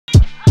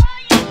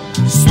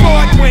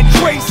Smart went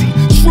crazy,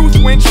 truth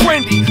went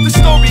trendy. The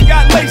story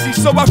got lazy,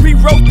 so I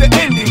rewrote the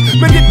ending.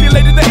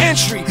 Manipulated the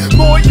entry,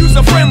 more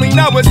user-friendly.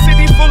 Now a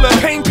city full of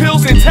pain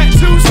pills and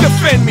tattoos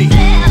defend me.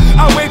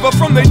 I waver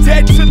from the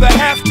dead to the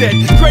half-dead.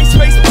 Gray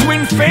space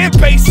between fan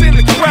base and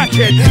the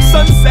crackhead.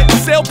 Sunset,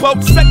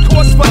 sailboat, set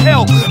course for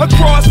hell. A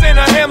cross and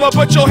a hammer,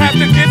 but you'll have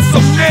to get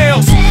some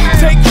nails.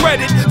 Take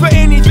credit for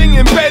anything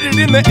embedded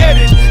in the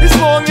edit, as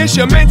long as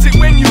you meant it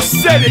when you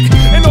said it.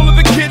 And all of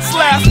the kids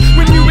laugh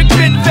when you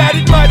admit that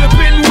it might have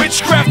been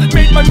witchcraft that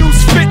made my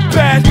news fit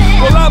bad.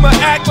 Well, I'ma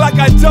act like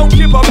I don't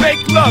give a make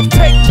love.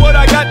 Take what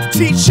I got to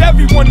teach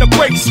everyone to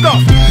break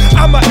stuff.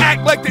 I'ma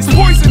act like there's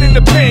poison in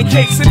the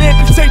pancakes and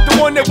amputate the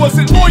one that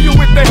wasn't loyal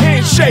with the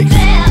handshake.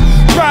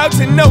 Proud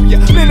to know ya,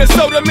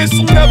 Minnesota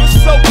missile, never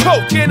so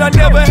coke, and I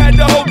never had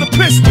to hold the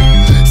pistol.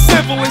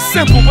 Civil and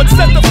simple, but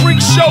set the freak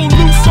show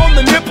loose on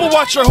the nipple,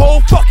 watch your whole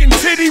fucking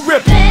titty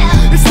ripple.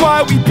 It's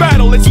why we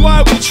battle, it's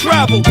why we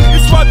travel.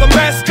 It's why the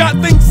mascot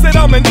thinks that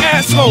I'm an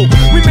asshole.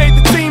 We made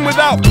the team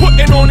without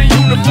putting on a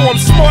uniform.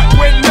 Smart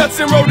went nuts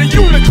and rode a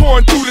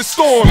unicorn through the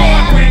storm.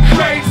 Smart went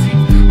crazy,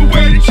 but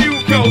where did you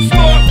go?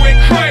 Smart went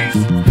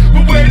crazy,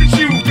 but where did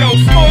you go?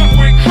 Smart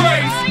went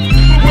crazy,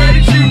 but where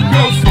did you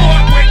go?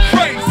 Smart went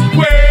crazy,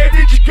 where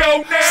did you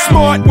go now?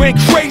 Smart went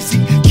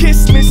crazy,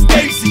 kiss Miss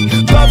Daisy.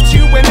 Loved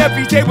you when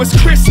every day was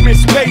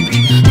Christmas, baby.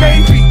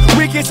 Maybe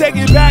we can take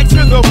it back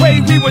to the way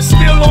we were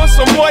still on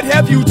some what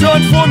have you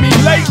done for me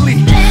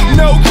lately.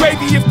 No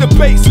gravy if the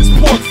base is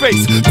pork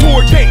face.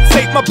 Tour dates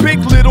ain't my big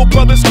little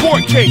brother's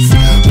court case.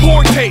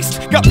 Poor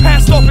taste, got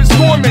passed off as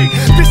gourmet.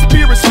 This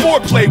beer is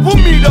foreplay, we'll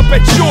meet up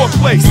at your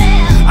place.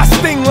 I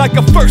sting like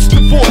a first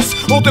divorce,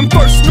 or them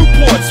first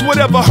Newports,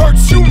 whatever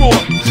hurts you more.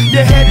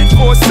 You're headed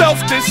for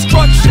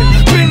self-destruction.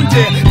 Been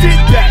there, did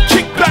that,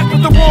 kick back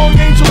with the wrong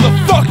angel to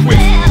fuck with.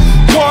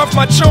 Carve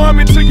my charm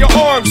into your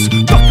arms.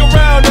 Fuck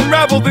around,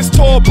 unravel this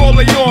tall ball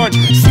of yarn.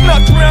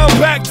 Snuck round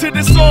back to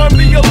disarm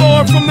the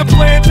alarm. From the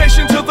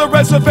plantation to the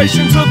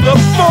reservation to the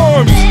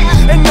farms.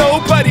 And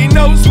nobody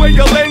knows where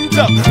you'll end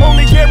up.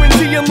 Only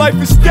guarantee in life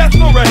is death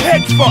or a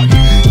head fuck.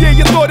 Yeah,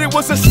 you thought it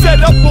was a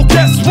setup, well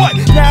guess what?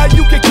 Now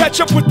you can catch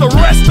up with the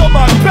rest of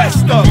my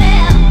best of.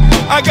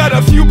 I got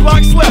a few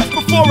blocks left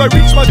before I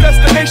reach my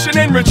destination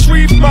and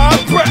retrieve my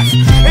breath.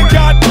 And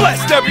God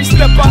blessed every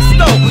step I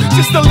stole,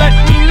 just to let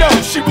me know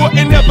she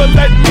wouldn't ever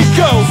let me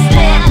go.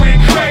 Smart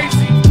went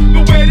crazy,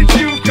 but where did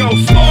you go?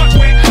 Smart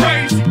went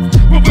crazy,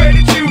 but where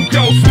did you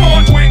go?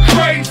 Smart went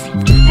crazy,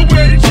 but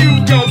where did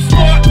you go?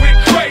 Smart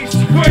went crazy,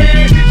 where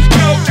did you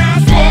go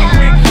now? Smart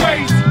went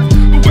crazy,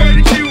 but where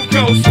did you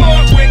go?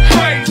 Smart went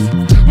crazy,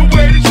 but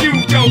where did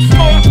you go?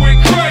 Smart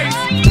went crazy,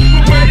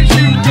 but where did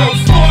you go?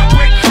 Smart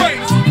went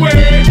crazy, where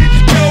did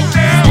you go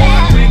now?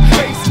 Smart went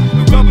crazy,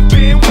 the rubber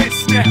band went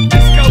snap.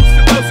 This goes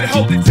to those that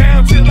hold it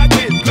down till I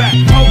get back.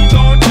 Hold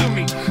on to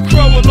me,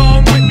 grow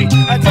along with me.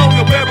 I don't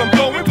know where I'm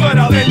going, but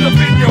I'll end up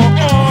in your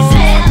arms.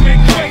 Smart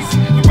went crazy,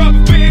 the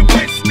rubber band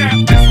went snap.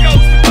 This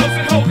goes to those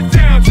that hold it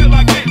down till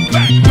I get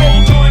back.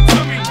 Hold on to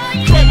me,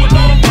 grow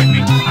along with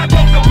me. I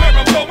don't know where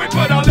I'm going,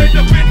 but I'll end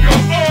up in your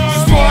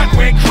arms. Smart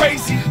went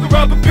crazy, the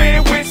rubber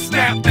band went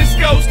snap. This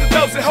goes to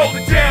those that hold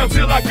it down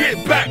till I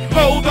get back.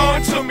 Hold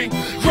on to me,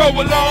 grow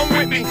along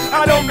with me.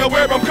 I don't know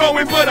where I'm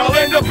going, but I'll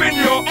end up in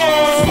your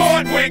arms.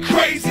 Smart went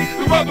crazy,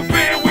 the rubber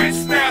band went snap.